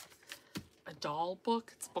 it's a doll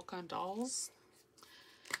book. It's a book on dolls.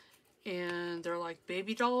 And they're like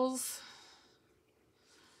baby dolls.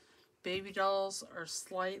 Baby dolls are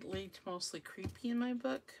slightly to mostly creepy in my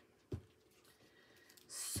book.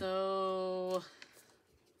 So,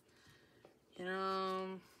 you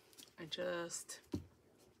know, and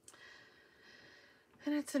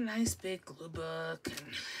it's a nice big glue book.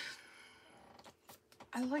 And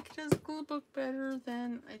I like it as a glue book better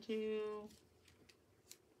than I do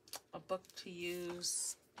a book to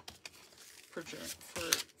use for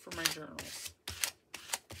my journals.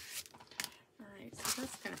 Alright, so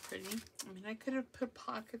that's kind of pretty. I mean, I could have put a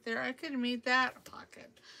pocket there. I could have made that a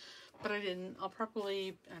pocket. But I didn't. I'll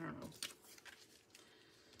probably, I don't know.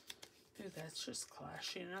 Ooh, that's just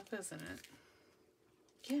clashy enough, isn't it?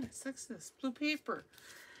 Again, it sucks to this blue paper.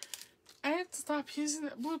 I have to stop using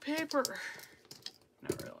that blue paper.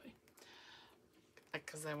 Not really.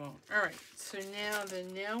 Because I won't. Alright, so now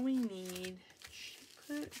we need, should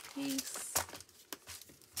put a piece.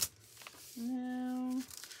 No.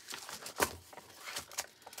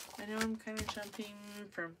 I know I'm kind of jumping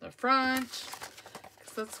from the front.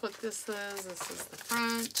 Because that's what this is. This is the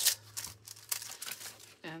front.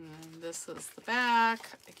 And then this is the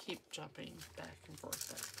back. I keep jumping back and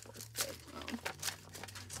forth,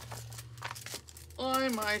 but I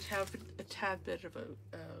might have a tad bit of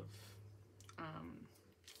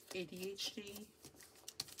ADHD.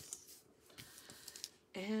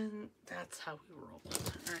 And that's how we roll.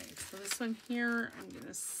 Alright, so this one here, I'm going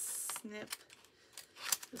to snip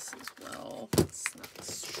this as well. It's not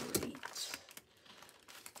straight.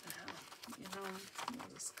 You know,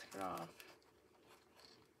 I'll just cut it off.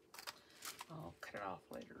 I'll cut it off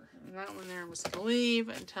later. And that one there I'm just going to leave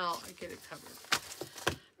until I get it covered.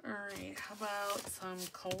 Alright, how about some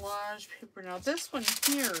collage paper? Now this one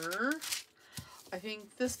here, I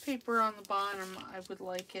think this paper on the bottom, I would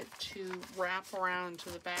like it to wrap around to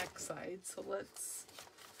the back side. So let's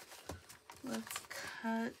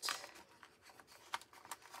cut,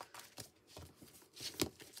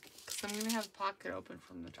 because I'm going to have the pocket open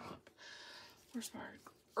from the top. Where's my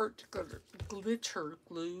art glitter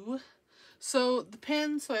glue? So the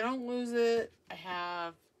pen, so I don't lose it, I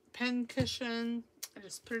have pen cushion. I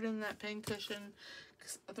just put it in that pen cushion,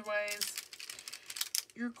 because otherwise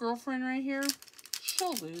your girlfriend right here,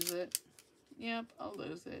 she'll lose it. Yep, I'll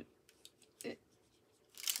lose it.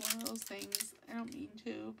 It's one of those things. I don't mean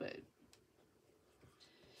to, but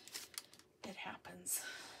it happens.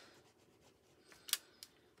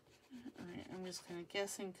 Alright, I'm just kind of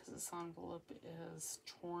guessing because this envelope is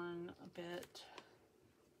torn a bit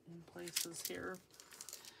in places here.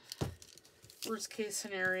 Worst case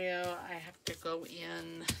scenario, I have to go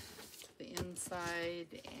in to the inside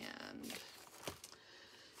and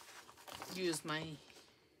use my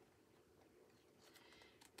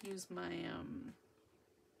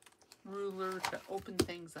ruler to open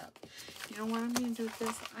things up. You know what I'm going to do with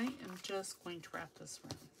this? I am just going to wrap this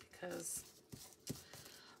around because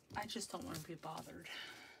I just don't want to be bothered.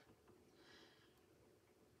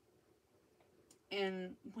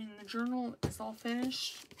 And when the journal is all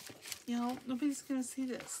finished, you know, nobody's going to see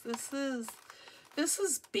this. This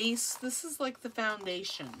is base. This is like the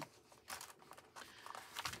foundation.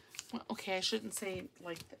 Well, okay, I shouldn't say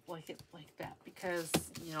like that because,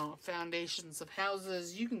 you know, foundations of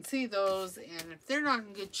houses, you can see those, and if they're not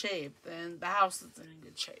in good shape, then the house isn't in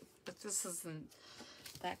good shape. But this isn't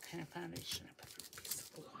that kind of foundation. I put a piece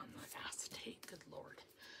of glue on the acetate. Good Lord.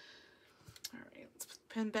 All right, let's put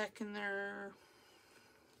the pen back in there.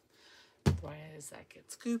 Otherwise, that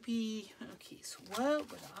gets scoopy. Okay, so what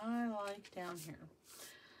would I like down here?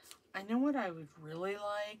 I know what I would really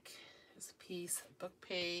like is a piece of book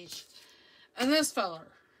page. And this feller.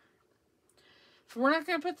 So we're not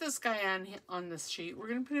going to put this guy on this sheet. We're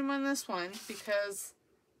going to put him on this one because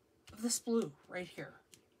of this blue right here.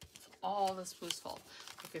 It's all this blue's fault.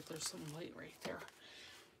 Okay, there's some white right there.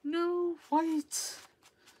 No white.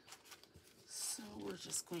 So we're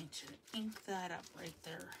just going to ink that up right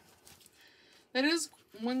there. That is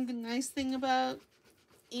one nice thing about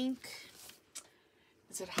ink,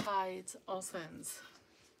 is it hides all sins.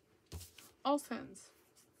 All sins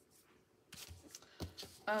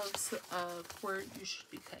of where you should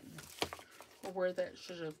be cutting, or where that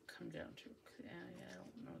should have come down to. Yeah, I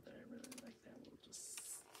don't know that I really like that.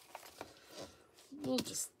 We'll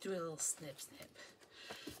just do a little snip.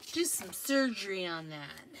 Do some surgery on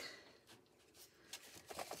that.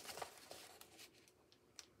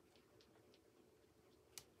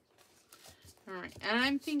 Alright, and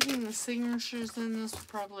I'm thinking the signatures in this will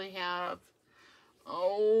probably have,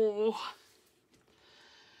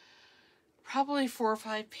 probably 4 or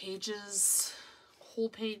 5 pages, whole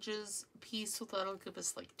pages a piece, so that'll give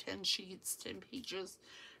us like 10 sheets, 10 pages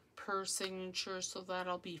per signature, so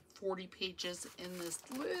that'll be 40 pages in this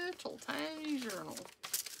little tiny journal.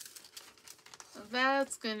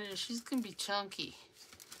 She's gonna be chunky.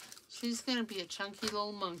 She's gonna be a chunky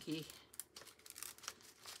little monkey.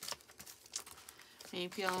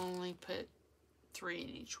 Maybe I'll only put 3 in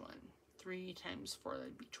each one. 3 times 4,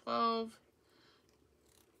 that'd be 12.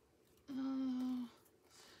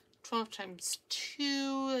 12 times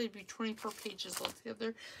 2, that'd be 24 pages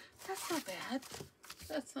altogether. That's not bad.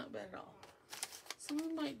 That's not bad at all. So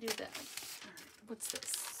we might do that. Alright, what's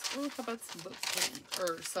this? Oh, how about some book page,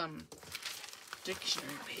 or some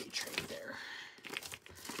dictionary page right there.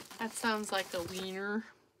 That sounds like a wiener.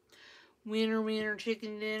 Wiener,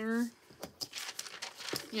 chicken dinner.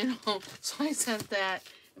 You know, so I sent that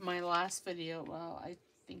in my last video. Well, I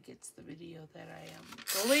think it's the video that I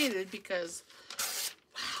deleted because,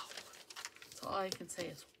 wow. That's all I can say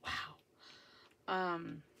is, wow.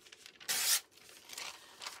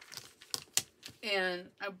 And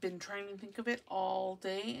I've been trying to think of it all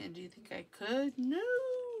day, and do you think I could? No.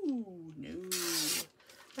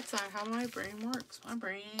 That's not how my brain works. My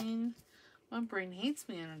brain hates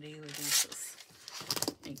me on a daily basis.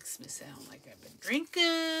 Makes me sound like I've been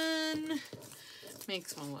drinking.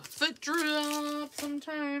 Makes my left foot drop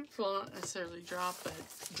sometimes. Well, not necessarily drop, but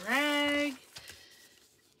drag.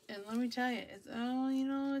 And let me tell you,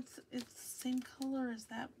 it's the same color as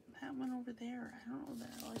that one over there. I don't know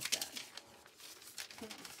that I like that.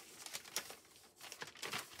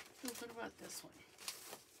 this one.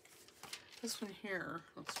 This one here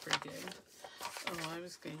looks pretty good. Oh, I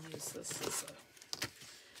was going to use this as a...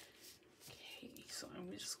 Okay, so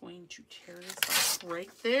I'm just going to tear this off right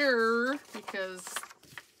there because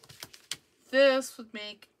this would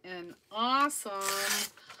make an awesome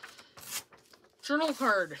journal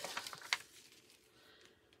card.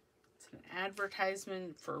 It's an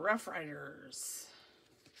advertisement for Rough Riders.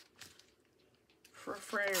 For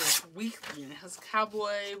Rough Riders Weekly. And it has a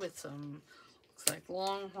cowboy with some, looks like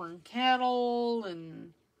longhorn cattle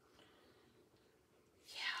and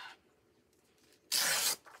yeah.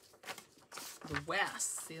 The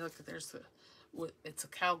West. See, look, there's it's a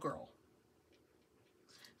cowgirl.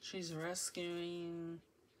 She's rescuing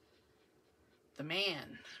the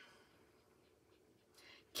man.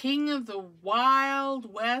 King of the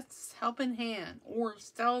Wild West's helping hand, or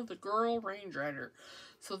Stella the Girl Range Rider.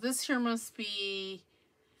 So this here must be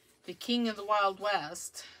the King of the Wild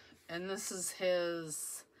West, and this is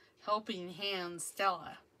his helping hand,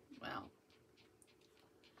 Stella. Well,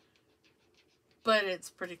 but it's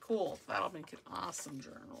pretty cool. That'll make an awesome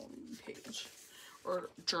journal page.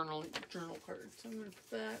 Or journal card. So I'm going to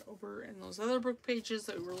put that over in those other book pages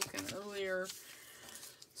that we were looking at earlier.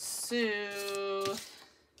 So,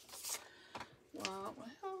 well,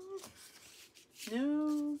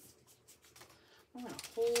 no. I want a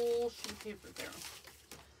whole sheet of paper there.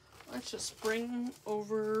 Let's just bring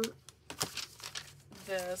over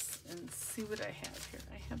this and see what I have here.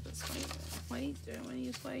 I have this white. Do I want to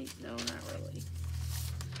use white? No, not really.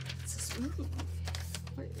 It's just, ooh,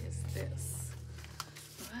 what is this?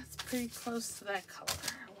 That's pretty close to that color.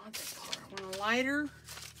 I want that color. I want a lighter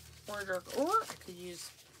or a dark. Or I could use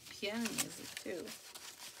piano music too.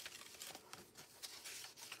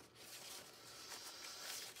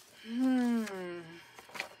 Oh,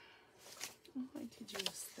 I could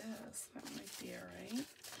use this. That might be alright.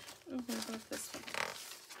 Oh, what about this one?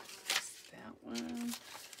 That one.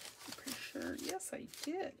 I'm pretty sure. Yes, I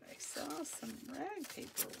did. I saw some rag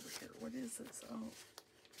paper over here. What is this? Oh.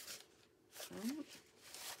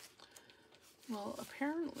 Well,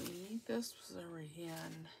 apparently this was already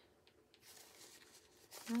in.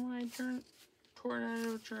 No, I tore it out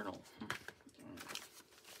of a journal.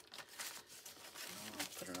 I'll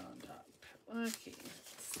put it on top. Okay,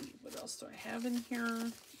 let's see. What else do I have in here?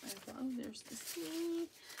 I thought, oh, there's the C.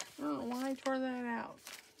 I don't know why I tore that out.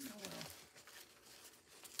 Oh,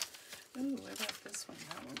 well. Ooh, what about this one?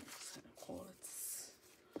 That one looks kind of cool. It's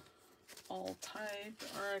all typed.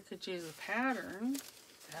 Or I could use a pattern.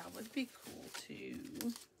 That would be cool too.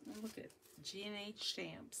 Look at G&H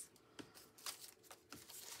stamps.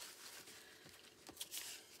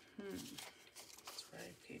 It's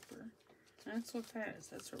rag paper. That's what that is.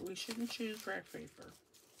 That's what we shouldn't choose rag paper.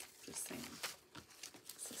 Just saying.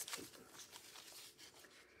 It's this paper.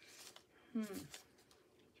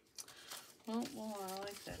 Well, I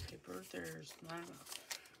like that paper. There's not enough.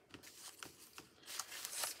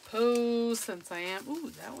 Suppose since I am. Ooh,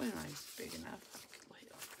 that one is big enough.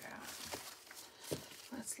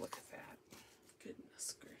 Let's look at that.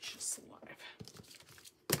 Goodness gracious alive.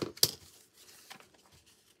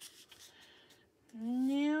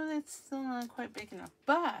 No, that's still not quite big enough.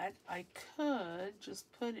 But I could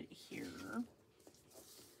just put it here,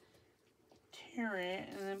 tear it,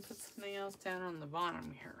 and then put something else down on the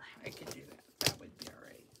bottom here. I could do that. That would be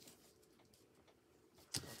alright.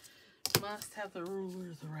 Must have the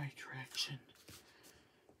ruler the right direction.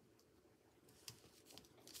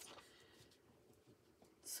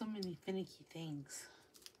 So many finicky things.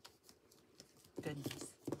 Goodness.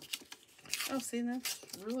 Oh, see, that's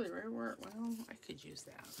really right where, well, I could use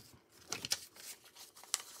that.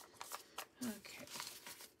 Okay.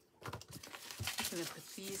 I'm going to put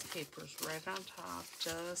these papers right on top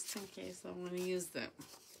just in case I want to use them.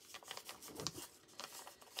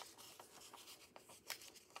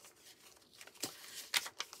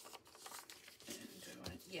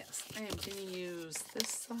 And yes, I am going to use this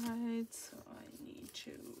side, so I need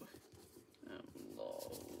to,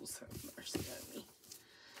 Lord, have mercy on me.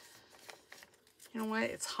 You know what?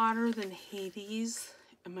 It's hotter than Hades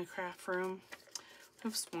in my craft room. I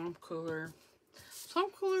have a swamp cooler.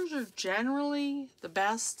 Swamp coolers are generally the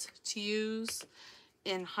best to use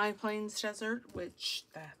in High Plains Desert, which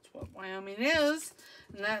that's what Wyoming is,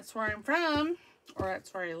 and that's where I'm from, or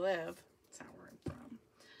that's where I live. It's not where I'm from.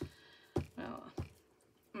 Well,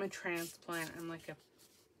 I'm a transplant. I'm like a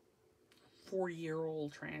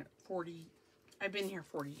 40-year-old I've been here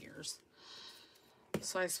 40 years.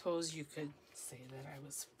 So I suppose you could say that I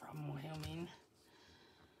was from Wyoming.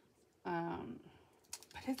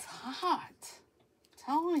 But it's hot. I'm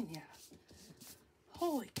telling you.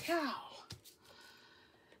 Holy cow.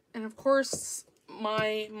 And of course,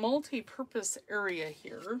 my multi-purpose area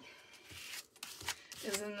here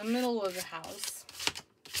is in the middle of the house,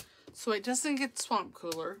 so it doesn't get swamp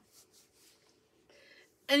cooler.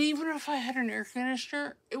 And even if I had an air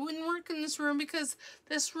conditioner, it wouldn't work in this room because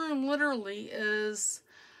this room literally is,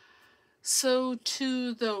 so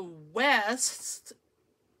to the west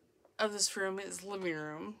of this room is living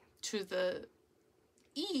room. To the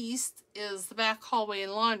east is the back hallway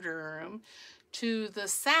and laundry room. To the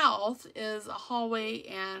south is a hallway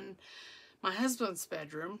and my husband's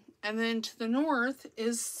bedroom. And then to the north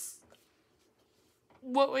is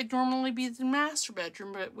what would normally be the master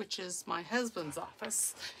bedroom, but which is my husband's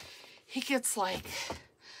office. He gets like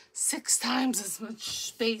 6 times as much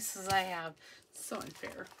space as I have. So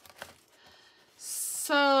unfair.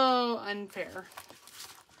 So unfair.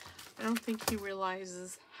 I don't think he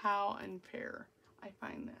realizes how unfair I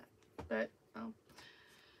find that. But, oh,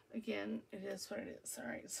 again, it is what it is.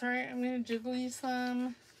 Alright, sorry, I'm going to jiggle you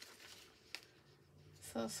some.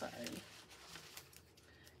 So sorry.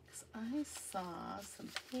 Because I saw some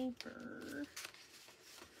paper.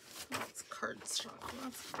 Oh, it's cardstock.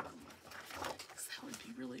 Because that would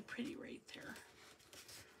be really pretty right there.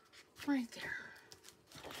 Right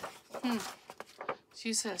there. So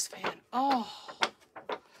you said it's fan. Oh,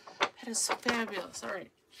 that is fabulous.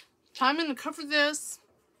 Alright. So I'm going to cover this.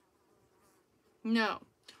 No.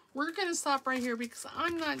 We're going to stop right here because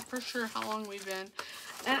I'm not for sure how long we've been.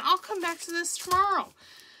 And I'll come back to this tomorrow.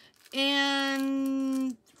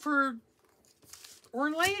 And or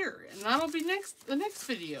later. And that'll be the next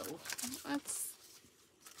video.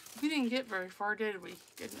 We didn't get very far, did we?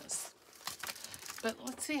 Goodness. But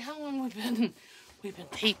let's see how long we've been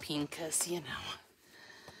taping, because, you know.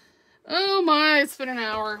 Oh my, it's been an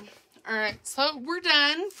hour. Alright, so we're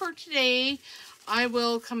done for today. I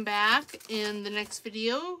will come back in the next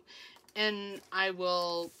video, and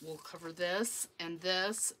we'll cover this and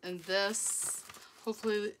this and this.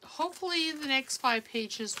 Hopefully the next 5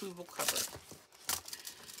 pages we will cover.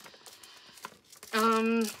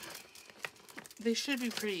 They should be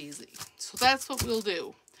pretty easy. So that's what we'll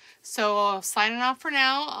do. So signing off for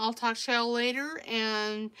now. I'll talk to y'all later,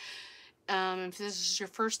 and if this is your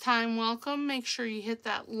first time, welcome. Make sure you hit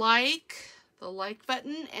the like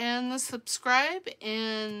button and the subscribe,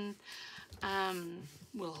 and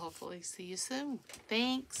we'll hopefully see you soon.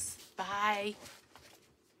 Thanks. Bye.